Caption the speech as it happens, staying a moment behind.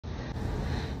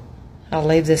I'll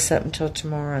leave this up until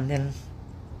tomorrow, and then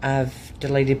I've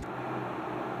deleted.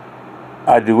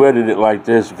 I duetted it like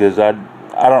this because I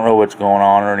don't know what's going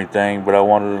on or anything, but I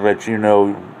wanted to let you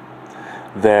know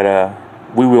that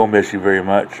we will miss you very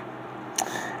much.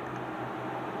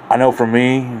 I know for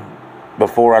me,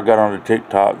 before I got onto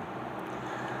TikTok,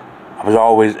 I was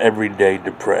always every day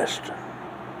depressed,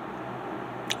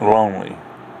 lonely,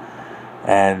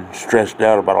 and stressed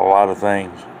out about a lot of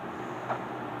things.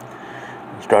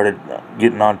 Started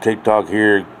getting on TikTok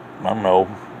here, I don't know,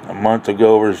 a month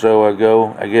ago or so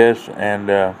ago, I guess, and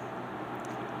I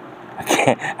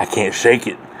can't shake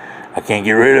it. I can't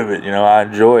get rid of it. You know, I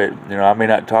enjoy it. You know, I may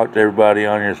not talk to everybody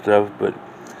on your stuff, but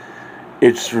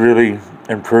it's really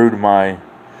improved my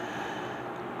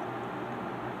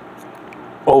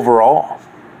overall,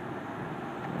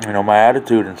 you know, my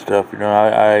attitude and stuff. You know,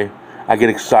 I get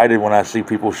excited when I see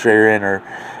people sharing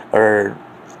or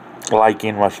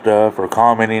liking my stuff or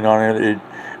commenting on it. It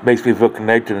makes me feel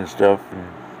connected and stuff. And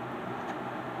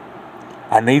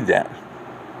I need that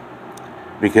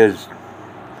because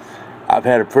I've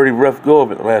had a pretty rough go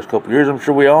of it the last couple of years. I'm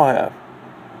sure we all have.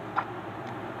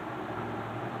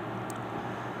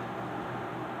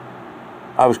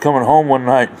 I was coming home one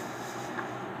night,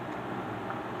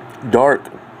 dark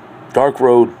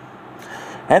road.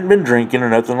 Hadn't been drinking or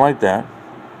nothing like that.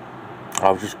 I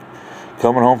was just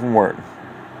coming home from work.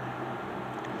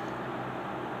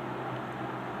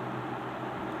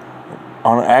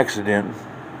 On an accident,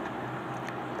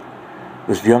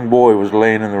 this young boy was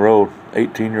laying in the road.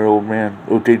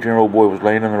 18-year-old boy was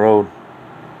laying in the road,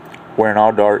 wearing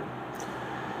all dark.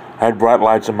 Had bright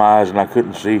lights in my eyes and I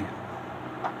couldn't see.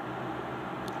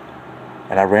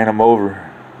 And I ran him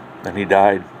over and he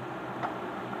died.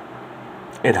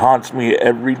 It haunts me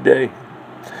every day.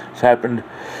 This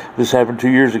happened 2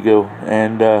 years ago,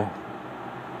 and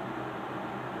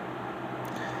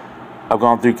I've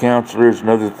gone through counselors and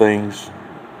other things.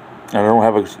 I don't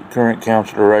have a current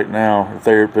counselor right now, a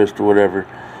therapist or whatever,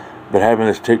 but having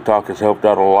this TikTok has helped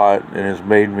out a lot and has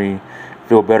made me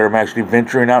feel better. I'm actually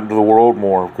venturing out into the world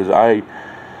more because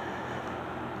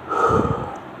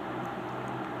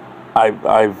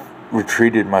I've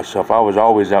retreated myself. I was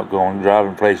always outgoing,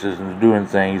 driving places and doing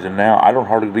things, and now I don't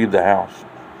hardly leave the house.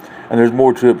 And there's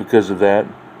more to it because of that,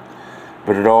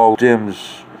 but it all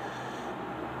stems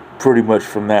pretty much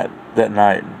from that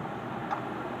night.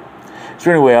 So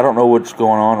anyway, I don't know what's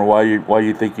going on or why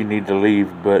you think you need to leave,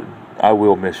 but I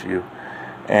will miss you.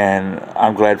 And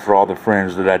I'm glad for all the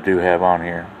friends that I do have on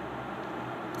here.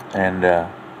 And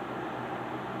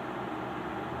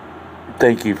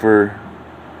thank you for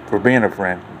being a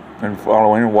friend and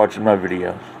following and watching my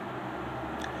videos.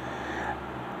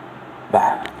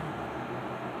 Bye.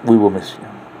 We will miss you.